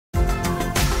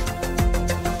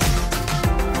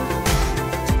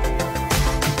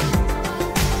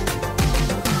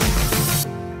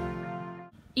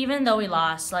even though we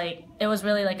lost, like, it was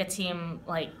really like a team,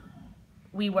 like,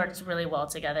 we worked really well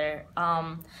together.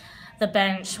 The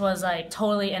bench was like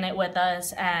totally in it with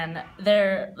us, and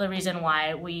they're the reason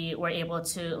why we were able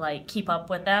to like keep up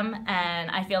with them. And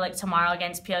I feel like tomorrow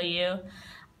against PLU,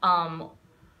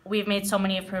 we've made so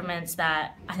many improvements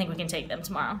that I think we can take them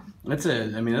tomorrow. This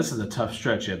is a tough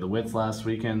stretch. You had the WITS last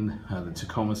weekend, the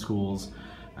Tacoma schools,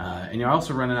 and you're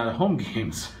also running out of home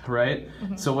games, right?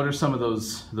 Mm-hmm. So what are some of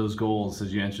those goals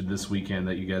as you entered this weekend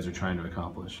that you guys are trying to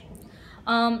accomplish?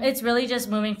 It's really just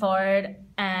moving forward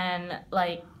and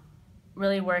like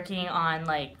really working on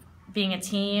like being a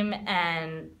team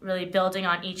and really building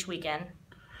on each weekend.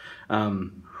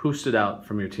 Who stood out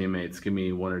from your teammates? Give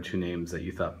me one or two names that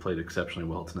you thought played exceptionally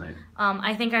well tonight.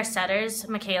 I think our setters,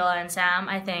 Michaela and Sam,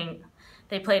 I think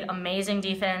they played amazing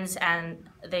defense and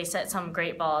they set some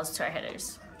great balls to our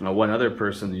hitters. One other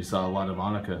person you saw a lot of,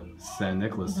 Annika San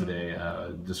Nicholas today.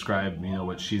 Describe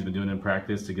what she's been doing in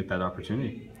practice to get that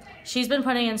opportunity. She's been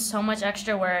putting in so much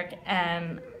extra work,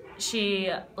 and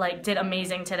she like did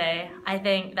amazing today. I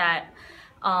think that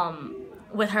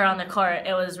with her on the court,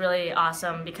 it was really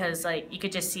awesome because like you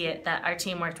could just see it that our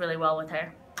team worked really well with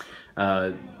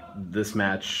her. This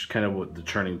match, kind of the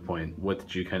turning point. What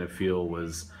did you kind of feel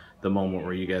was the moment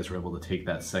where you guys were able to take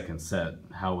that second set?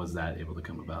 How was that able to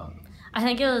come about? I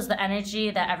think it was the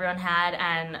energy that everyone had,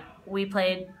 and we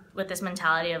played with this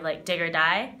mentality of like dig or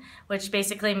die, which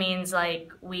basically means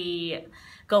like we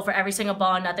go for every single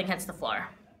ball and nothing hits the floor.